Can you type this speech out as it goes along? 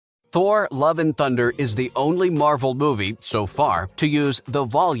Thor: Love and Thunder is the only Marvel movie, so far, to use the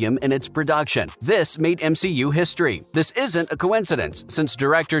volume in its production. This made MCU history. This isn't a coincidence, since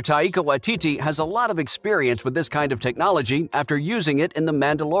director Taika Waititi has a lot of experience with this kind of technology after using it in The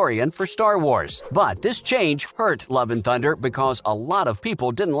Mandalorian for Star Wars. But this change hurt Love and Thunder because a lot of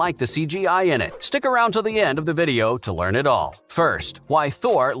people didn't like the CGI in it. Stick around till the end of the video to learn it all. First, why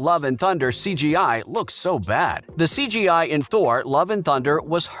Thor: Love and Thunder CGI looks so bad. The CGI in Thor: Love and Thunder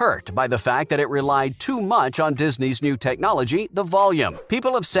was hurt by the fact that it relied too much on Disney's new technology, the volume.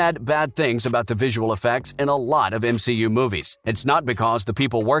 People have said bad things about the visual effects in a lot of MCU movies. It's not because the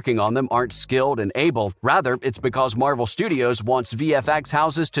people working on them aren't skilled and able, rather it's because Marvel Studios wants VFX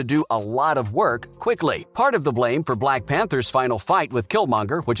houses to do a lot of work quickly. Part of the blame for Black Panther's final fight with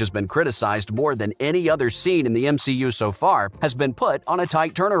Killmonger, which has been criticized more than any other scene in the MCU so far, has been put on a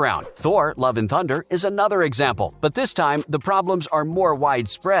tight turnaround. Thor: Love and Thunder is another example, but this time the problems are more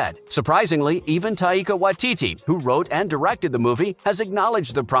widespread. Surprisingly, even Taika Waititi, who wrote and directed the movie, has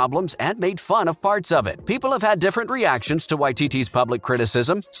acknowledged the problems and made fun of parts of it. People have had different reactions to Waititi's public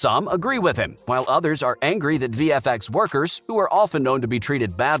criticism. Some agree with him, while others are angry that VFX workers, who are often known to be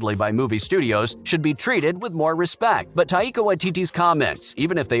treated badly by movie studios, should be treated with more respect. But Taika Waititi's comments,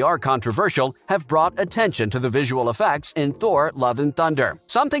 even if they are controversial, have brought attention to the visual effects in Thor: Love and Thunder.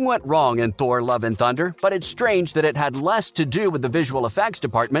 Something went wrong in Thor: Love and Thunder, but it's strange that it had less to do with the visual effects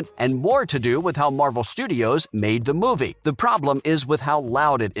department and more to do with how Marvel Studios made the movie. The problem is with how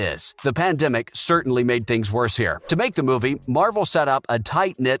loud it is. The pandemic certainly made things worse here. To make the movie, Marvel set up a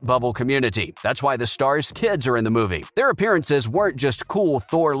tight-knit bubble community. That's why the star's kids are in the movie. Their appearances weren't just cool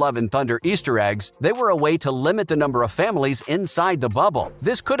Thor: Love and Thunder Easter eggs, they were a way to limit the number of families inside the bubble.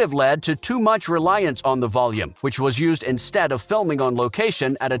 This could have led to too much reliance on the volume, which was used instead of filming on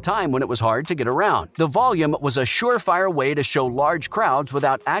location at a time when it was hard to get around. The volume was a surefire way to show large crowds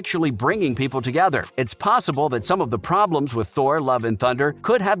without actually bringing people together. It's possible that some of the problems with Thor: Love and Thunder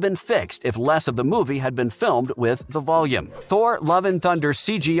could have been fixed if less of the movie had been filmed with the volume. Thor: Love and Thunder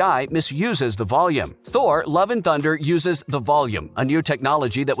CGI misuses the volume. Thor: Love and Thunder uses the volume, a new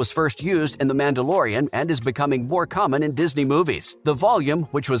technology that was first used in The Mandalorian and is becoming more common in Disney movies. The volume,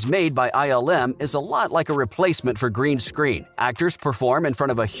 which was made by ILM, is a lot like a replacement for green screen. Actors perform in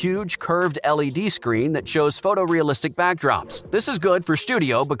front of a huge curved LED screen that shows photorealistic backdrops. This is good for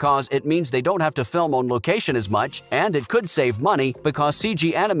studio because it means they don't have to film on location as much, and it could save money because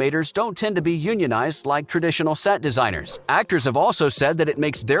CG animators don't tend to be unionized like traditional set designers. Actors have also said that it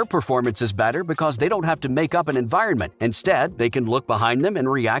makes their performances better because they don't have to make up an environment. Instead, they can look behind them and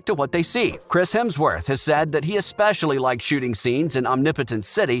react to what they see. Chris Hemsworth has said that he especially likes shooting scenes in Omnipotent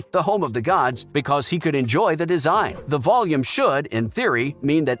City, the home of the gods, because he could enjoy the design. The volume should, in theory,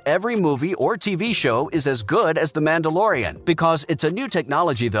 mean that every movie or TV show is as good as The Mandalorian. Because it's a new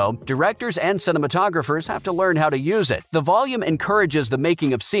technology, though, directors and cinematographers have to learn how to use it. The volume encourages the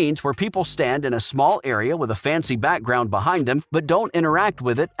making of scenes where people stand in a small area with a fancy background behind them but don't interact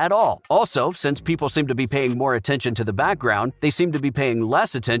with it at all. Also, since people seem to be paying more attention to the background, they seem to be paying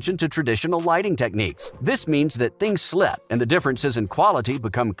less attention to traditional lighting techniques. This means that things slip and the differences in quality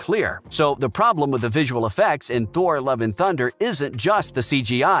become clear. So the problem with the visual effects in Thor: Love and Thunder isn't just the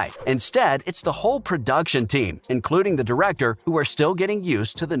CGI. Instead, it's the whole production team, including the director, who are still getting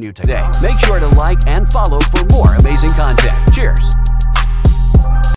used to the new technology. Make sure to like and follow for more amazing content. Cheers!